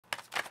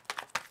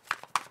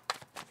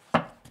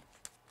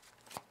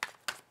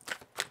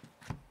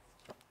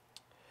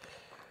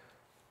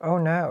Oh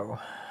no.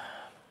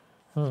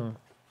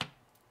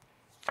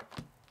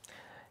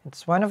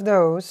 It's one of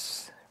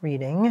those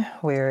reading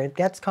where it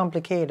gets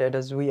complicated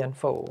as we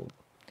unfold.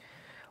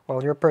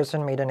 Well, your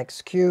person made an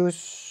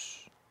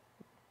excuse.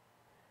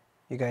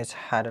 You guys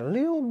had a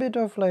little bit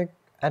of like,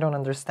 I don't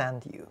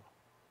understand you.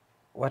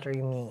 What do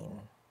you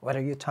mean? What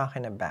are you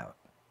talking about?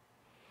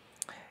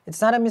 It's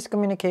not a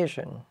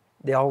miscommunication.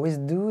 They always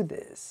do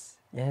this.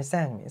 You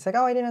understand me? It's like,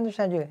 oh, I didn't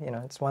understand you. You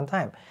know, it's one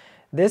time.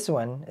 This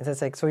one, it's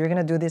just like, so you're going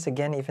to do this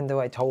again even though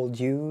I told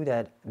you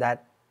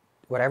that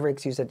whatever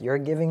excuse that you're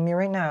giving me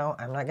right now,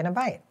 I'm not going to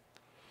buy it.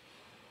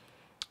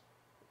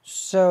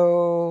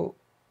 So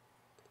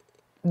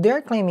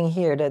they're claiming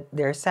here that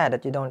they're sad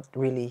that you don't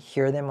really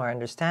hear them or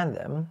understand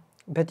them,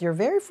 but you're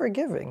very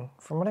forgiving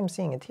from what I'm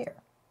seeing it here.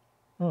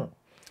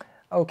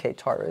 Okay,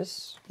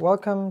 Taurus,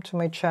 welcome to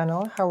my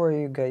channel. How are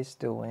you guys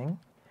doing?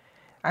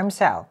 I'm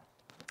Sal.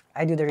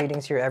 I do the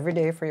readings here every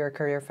day for your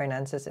career,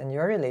 finances, and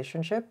your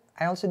relationship.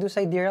 I also do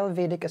sidereal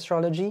Vedic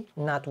astrology,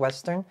 not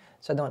Western,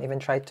 so don't even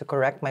try to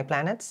correct my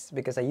planets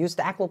because I use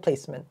the actual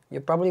placement. You're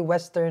probably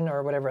Western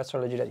or whatever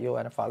astrology that you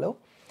want to follow.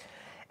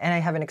 And I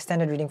have an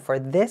extended reading for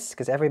this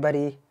because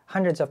everybody,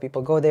 hundreds of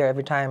people go there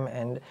every time,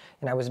 and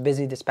I was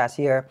busy this past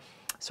year.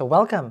 So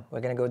welcome.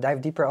 We're going to go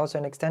dive deeper also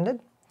in extended.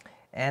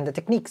 And the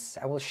techniques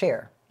I will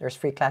share. There's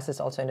free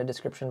classes also in the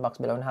description box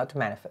below on how to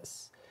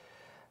manifest.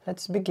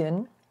 Let's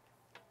begin.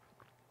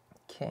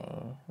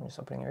 Okay, I'm just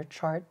opening your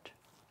chart.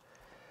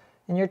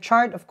 In your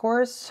chart, of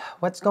course,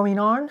 what's going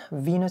on?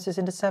 Venus is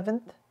in the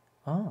 7th.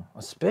 Oh,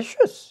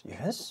 auspicious,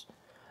 yes.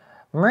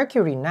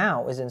 Mercury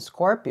now is in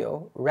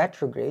Scorpio,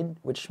 retrograde,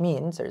 which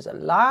means there's a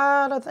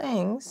lot of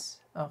things,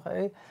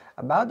 okay,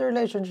 about the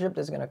relationship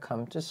that's going to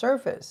come to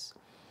surface.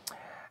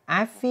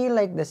 I feel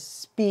like the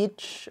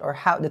speech or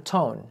how the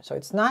tone, so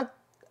it's not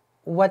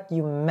what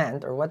you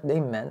meant or what they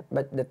meant,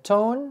 but the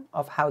tone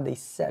of how they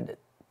said it,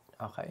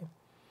 okay.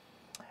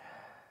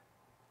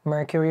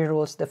 Mercury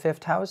rules the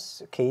 5th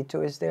house,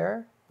 K2 is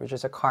there, which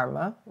is a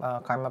karma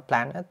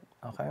planet,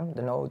 okay,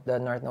 the north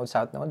node,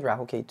 south node,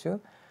 Rahu K2.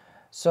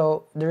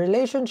 So the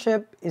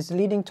relationship is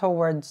leading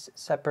towards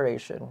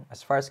separation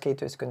as far as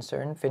K2 is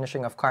concerned,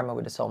 finishing off karma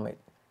with the soulmate.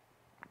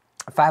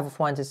 5 of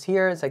Wands is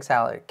here, it's like,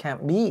 Sal, it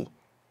can't be.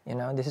 You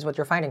know, this is what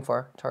you're fighting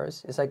for,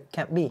 Taurus. It's like,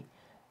 can't be.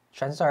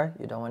 Chances are,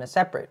 you don't want to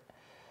separate.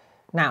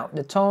 Now,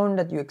 the tone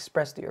that you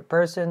expressed to your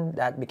person,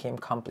 that became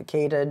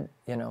complicated,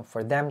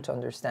 for them to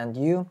understand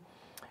you.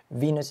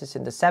 Venus is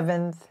in the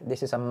 7th.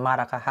 This is a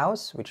Maraka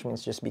house, which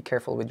means just be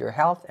careful with your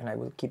health. And I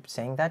will keep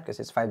saying that because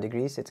it's 5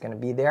 degrees. It's going to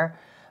be there.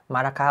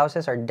 Maraka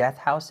houses are death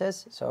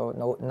houses. So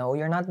no,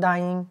 you're not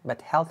dying.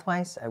 But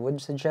health-wise, I would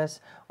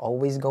suggest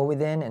always go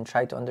within and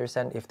try to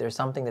understand if there's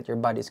something that your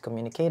body is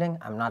communicating.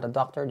 I'm not a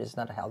doctor. This is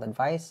not a health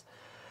advice.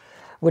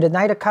 With the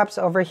Knight of Cups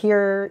over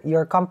here,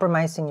 you're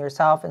compromising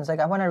yourself. And it's like,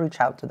 I want to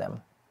reach out to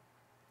them.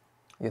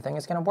 You think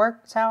it's going to work,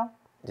 Sal?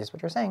 This is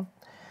what you're saying.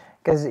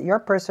 Because your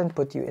person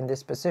put you in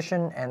this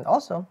position, and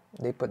also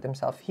they put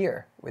themselves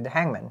here with the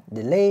Hangman.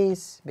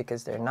 Delays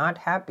because they're not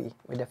happy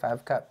with the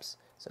 5 Cups.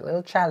 It's a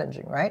little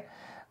challenging, right?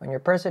 When your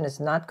person is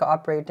not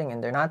cooperating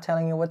and they're not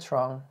telling you what's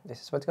wrong, this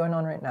is what's going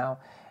on right now,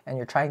 and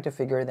you're trying to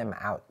figure them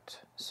out.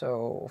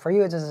 So for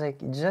you, it's just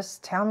like,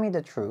 just tell me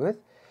the truth,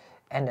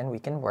 and then we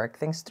can work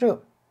things through.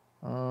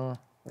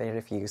 They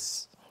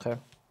refuse. Okay.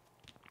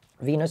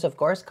 Venus, of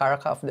course,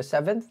 Karaka of the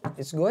 7th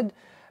is good,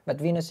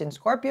 but Venus in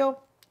Scorpio,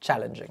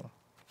 challenging.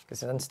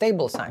 It's an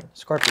unstable sign,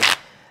 Scorpio.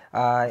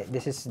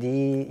 This is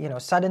the,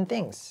 sudden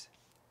things.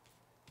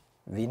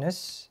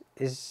 Venus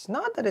is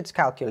not that it's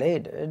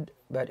calculated,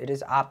 but it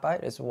is Appa,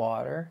 it is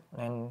water,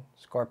 and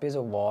Scorpio is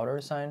a water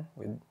sign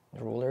with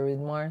ruler with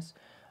Mars.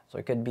 So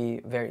it could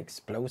be very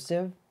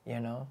explosive,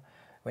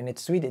 When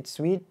it's sweet, it's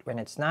sweet. When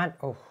it's not,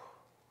 oh,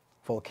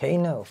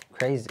 volcano,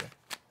 crazy.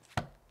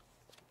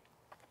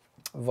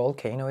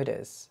 Volcano it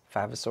is.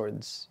 5 of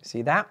Swords.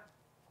 See that?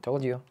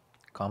 Told you.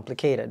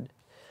 Complicated.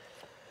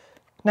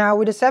 Now,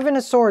 with the 7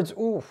 of Swords,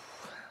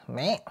 oof,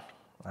 man,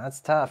 that's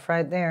tough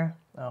right there.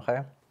 Okay.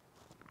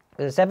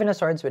 With the 7 of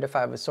Swords with the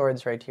 5 of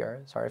Swords right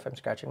here. Sorry if I'm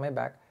scratching my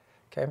back.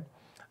 Okay.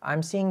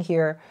 I'm seeing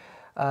here,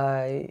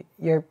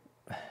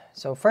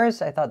 so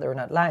first I thought they were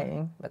not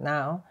lying, but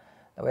now,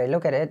 the way I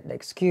look at it, the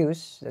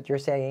excuse that you're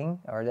saying,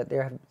 or that they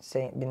have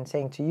been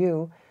saying to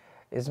you,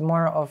 is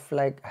more of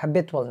like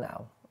habitual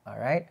now, all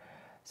right?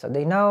 So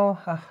they know,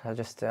 I'll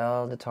just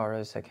tell the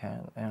Taurus I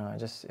can't,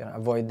 just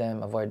avoid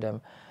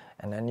them.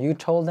 And then you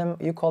call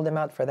them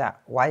out for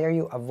that. Why are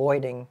you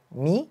avoiding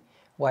me?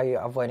 Why are you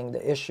avoiding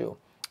the issue?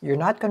 You're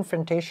not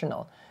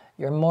confrontational.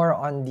 You're more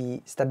on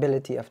the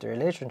stability of the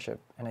relationship.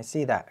 And I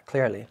see that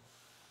clearly.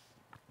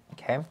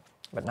 Okay?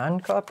 But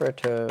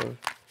non-cooperative.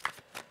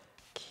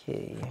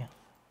 Okay.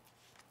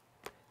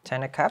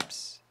 10 of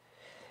Cups.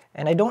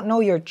 And I don't know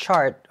your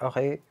chart,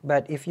 okay?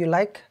 But if you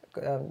like,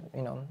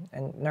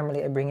 and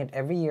normally I bring it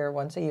every year,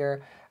 once a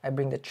year, I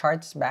bring the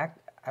charts back.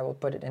 I will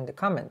put it in the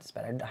comments,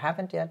 but I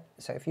haven't yet.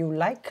 So if you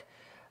like,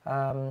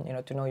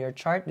 to know your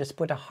chart, just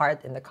put a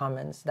heart in the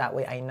comments. That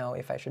way I know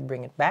if I should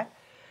bring it back.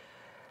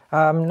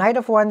 Knight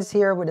of Wands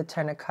here with the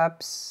 10 of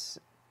Cups.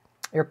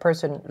 Your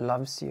person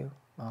loves you.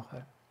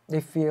 Okay.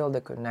 They feel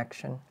the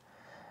connection.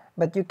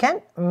 But you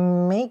can't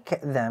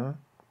make them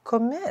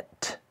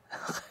commit.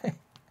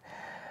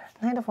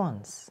 Knight of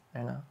Wands,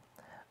 you know.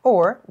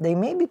 Or they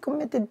may be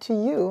committed to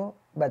you,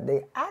 but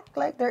they act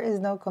like there is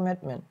no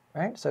commitment,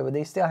 right? So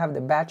they still have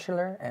the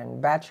bachelor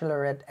and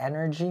bachelorette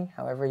energy,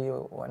 however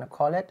you want to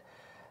call it.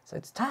 So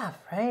it's tough,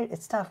 right?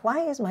 It's tough.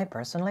 Why is my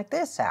person like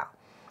this, Sal?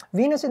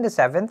 Venus in the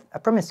 7th,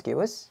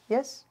 promiscuous,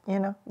 yes, you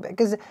know,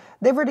 because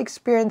they've already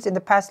experienced in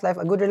the past life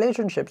a good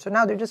relationship, so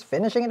now they're just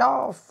finishing it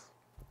off,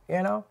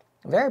 you know.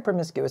 Very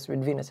promiscuous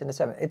with Venus in the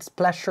 7th. It's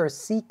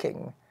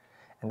pleasure-seeking,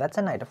 and that's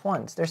a Knight of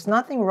Wands. There's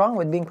nothing wrong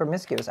with being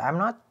promiscuous. I'm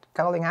not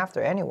calling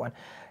after anyone,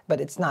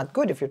 but it's not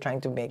good if you're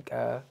trying to make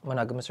a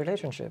monogamous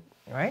relationship,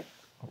 right?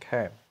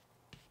 Okay.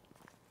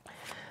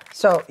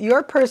 So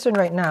your person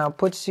right now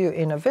puts you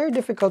in a very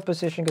difficult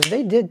position because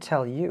they did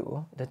tell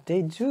you that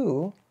they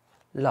do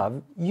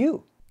love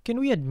you. Can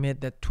we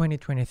admit that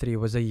 2023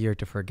 was a year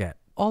to forget?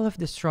 All of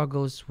the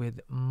struggles with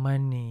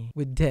money,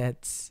 with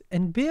debts,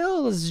 and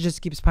bills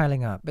just keeps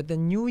piling up. But the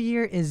new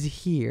year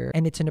is here,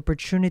 and it's an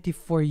opportunity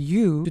for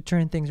you to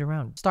turn things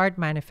around. Start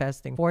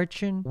manifesting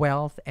fortune,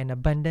 wealth, and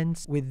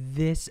abundance with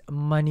this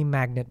money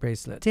magnet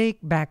bracelet. Take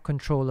back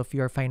control of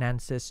your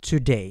finances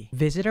today.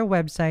 Visit our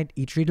website,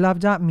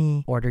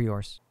 eatreadlove.me, order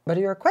yours. But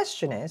your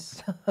question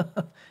is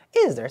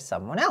there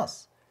someone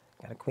else?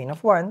 Got a Queen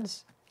of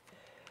Wands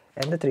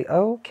and the 3.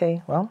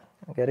 Okay, well,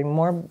 I'm getting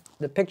more,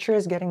 the picture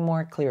is getting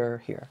more clearer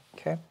here,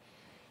 okay?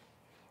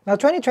 Now,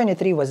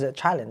 2023 was a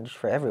challenge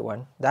for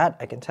everyone. That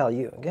I can tell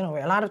you. You know,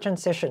 a lot of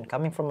transition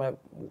coming from a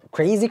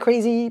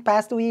crazy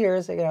past 2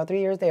 years, you know, 3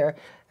 years there.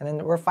 And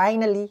then we're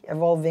finally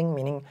evolving,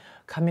 meaning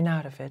coming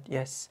out of it,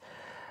 yes.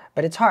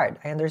 But it's hard,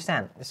 I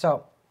understand.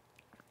 So,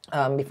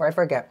 before I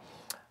forget,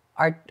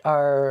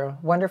 our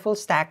wonderful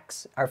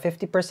stacks are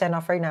 50%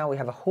 off right now. We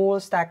have a whole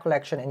stack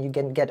collection, and you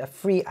can get a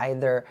free,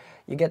 either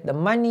you get the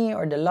money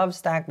or the love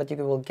stack, but you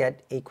will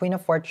get a Queen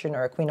of Fortune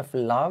or a Queen of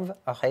Love,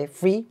 okay,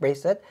 free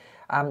bracelet.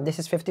 This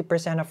is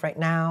 50% off right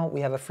now. We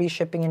have a free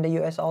shipping in the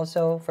US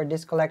also for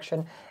this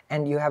collection,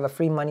 and you have a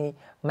free money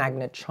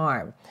magnet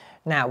charm.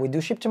 Now, we do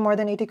ship to more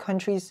than 80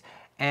 countries,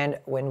 and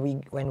when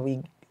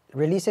we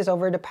release this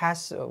over the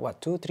past,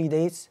 2-3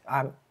 days,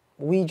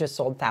 we just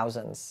sold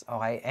thousands,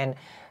 okay? And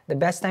the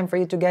best time for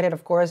you to get it,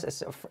 of course,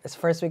 is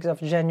first weeks of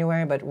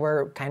January, but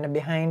we're kind of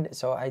behind.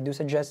 So I do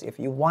suggest if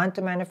you want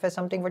to manifest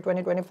something for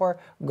 2024,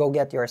 go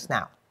get yours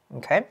now,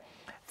 okay?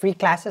 Free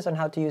classes on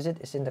how to use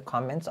it is in the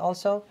comments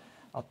also.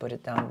 I'll put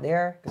it down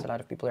there because a lot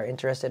of people are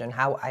interested in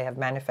how I have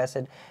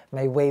manifested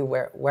my way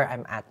where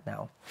I'm at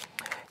now.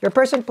 Your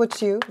person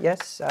puts you,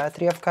 yes,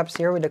 3 of Cups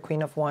here with the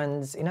Queen of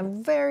Wands in a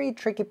very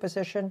tricky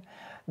position.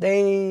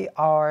 They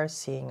are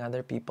seeing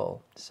other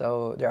people.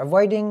 So they're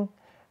avoiding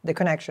the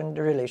connection,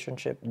 the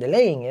relationship,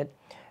 delaying it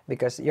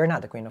because you're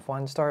not the Queen of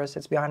Wands, Taurus,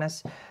 let's be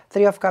honest.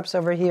 3 of Cups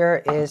over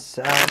here is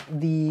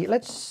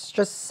let's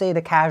just say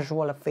the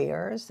casual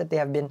affairs that they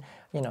have been,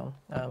 you know,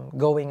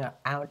 going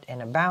out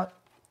and about.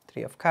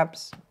 3 of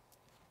Cups,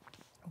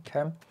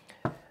 okay?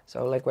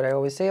 So like what I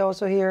always say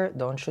also here,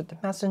 don't shoot the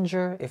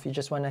messenger. If you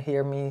just want to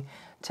hear me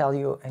tell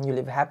you and you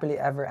live happily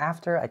ever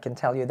after, I can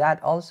tell you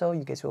that also.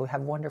 You guys will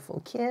have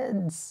wonderful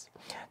kids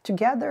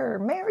together,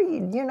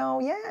 married, you know,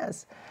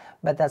 yes.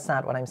 But that's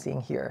not what I'm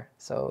seeing here.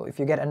 So if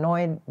you get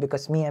annoyed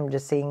because I'm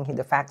just saying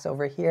the facts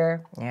over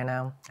here, you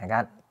know, I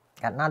got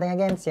nothing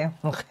against you,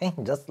 okay?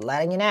 Just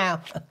letting you know.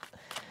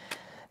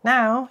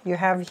 Now, you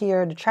have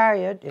here the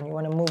Chariot, and you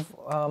want to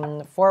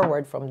move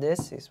forward from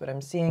this, is what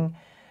I'm seeing.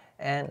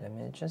 And let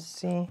me just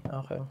see,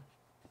 okay.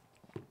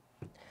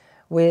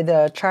 With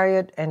the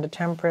Chariot and the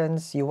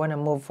Temperance, you want to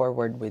move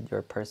forward with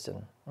your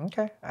person.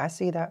 Okay, I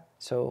see that.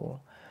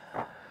 So,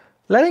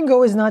 letting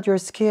go is not your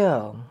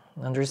skill.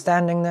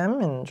 Understanding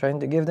them and trying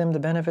to give them the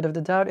benefit of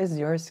the doubt is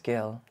your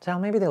skill. So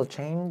maybe they'll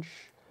change.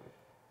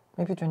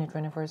 Maybe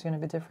 2024 is going to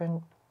be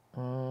different. I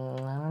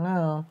don't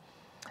know.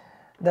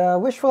 The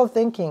wishful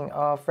thinking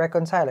of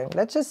reconciling.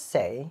 Let's just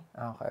say,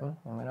 okay, I'm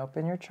going to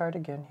open your chart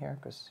again here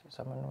because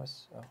someone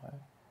was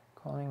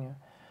calling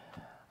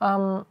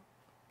you.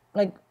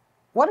 Like,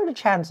 what are the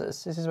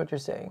chances? This is what you're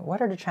saying.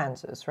 What are the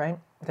chances, right?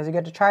 Because you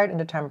get the Chariot and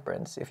the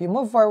Temperance. If you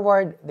move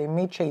forward, they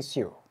may chase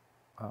you.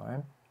 All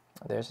right.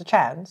 There's a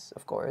chance,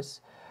 of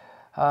course.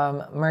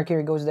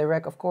 Mercury goes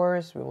direct, of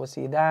course. We will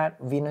see that.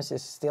 Venus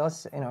is still,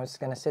 you know, it's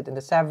going to sit in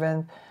the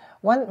 7th.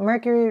 One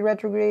Mercury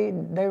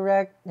retrograde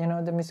direct, you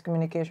know, the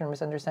miscommunication,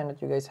 misunderstanding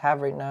that you guys have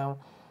right now,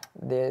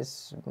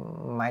 this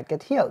might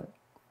get healed,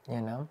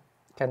 you know.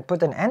 Can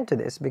put an end to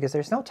this because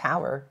there's no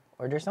Tower,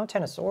 or there's no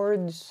 10 of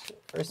Swords,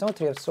 there's no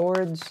 3 of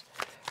Swords,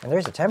 and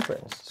there's a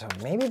Temperance. So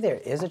maybe there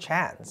is a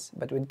chance.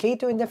 But with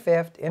K2 in the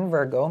 5th in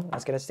Virgo,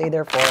 it's going to stay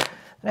there for the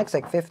next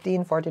like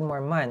 15, 14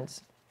 more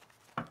months.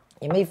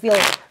 You may feel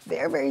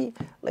very, very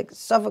like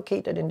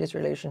suffocated in this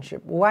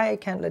relationship. Why I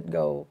can't let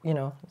go, you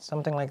know,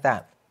 something like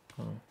that.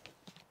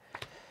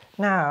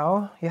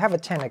 Now, you have a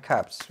 10 of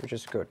Cups, which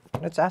is good.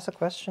 Let's ask a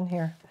question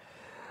here.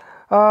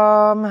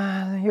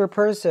 Your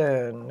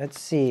person, let's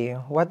see.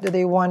 What do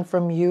they want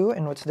from you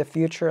and what's the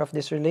future of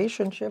this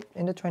relationship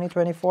in the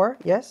 2024?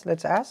 Yes,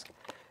 let's ask.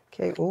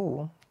 Okay,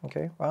 ooh,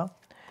 okay, well,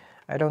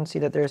 I don't see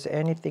that there's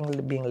anything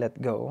being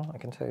let go. I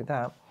can tell you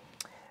that.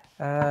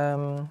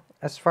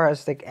 As far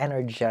as like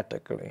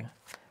energetically,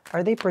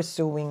 are they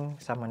pursuing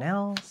someone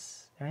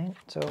else, right?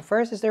 So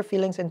first is their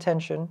feelings and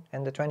tension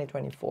in the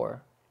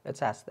 2024.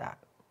 Let's ask that,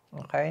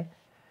 okay?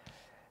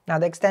 Now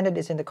the extended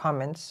is in the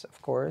comments,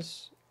 of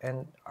course,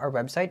 and our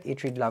website,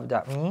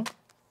 eatreadlove.me.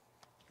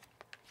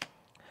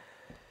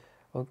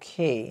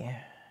 Okay,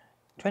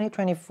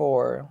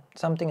 2024,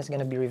 something is going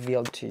to be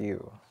revealed to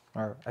you,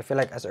 or I feel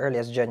like as early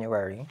as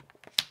January,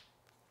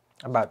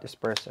 about this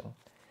person.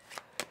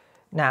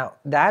 Now,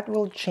 that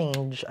will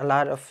change a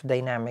lot of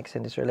dynamics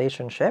in this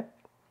relationship.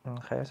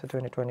 Okay, so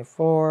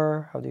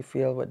 2024, how do you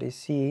feel, what do you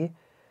see,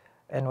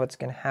 and what's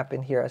going to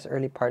happen here as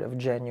early part of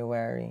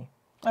January?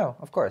 Oh,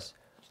 of course,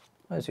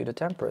 I see the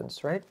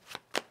Temperance, right?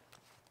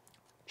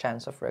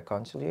 Chance of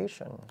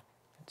reconciliation.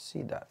 Let's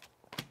see that.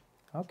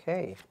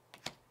 Okay,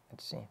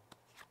 let's see.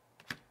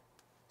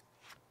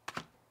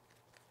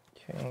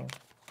 Okay.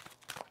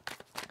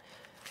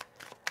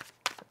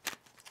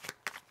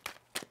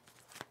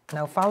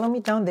 Now follow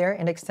me down there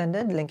in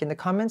extended, link in the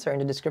comments or in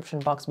the description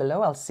box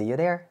below. I'll see you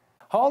there.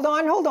 Hold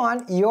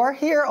on. You're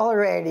here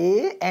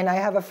already, and I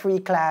have a free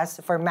class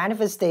for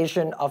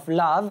manifestation of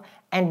love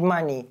and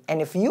money.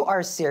 And if you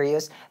are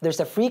serious, there's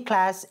a free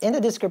class in the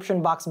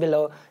description box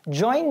below.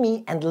 Join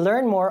me and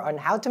learn more on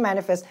how to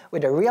manifest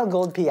with a real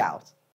gold payout.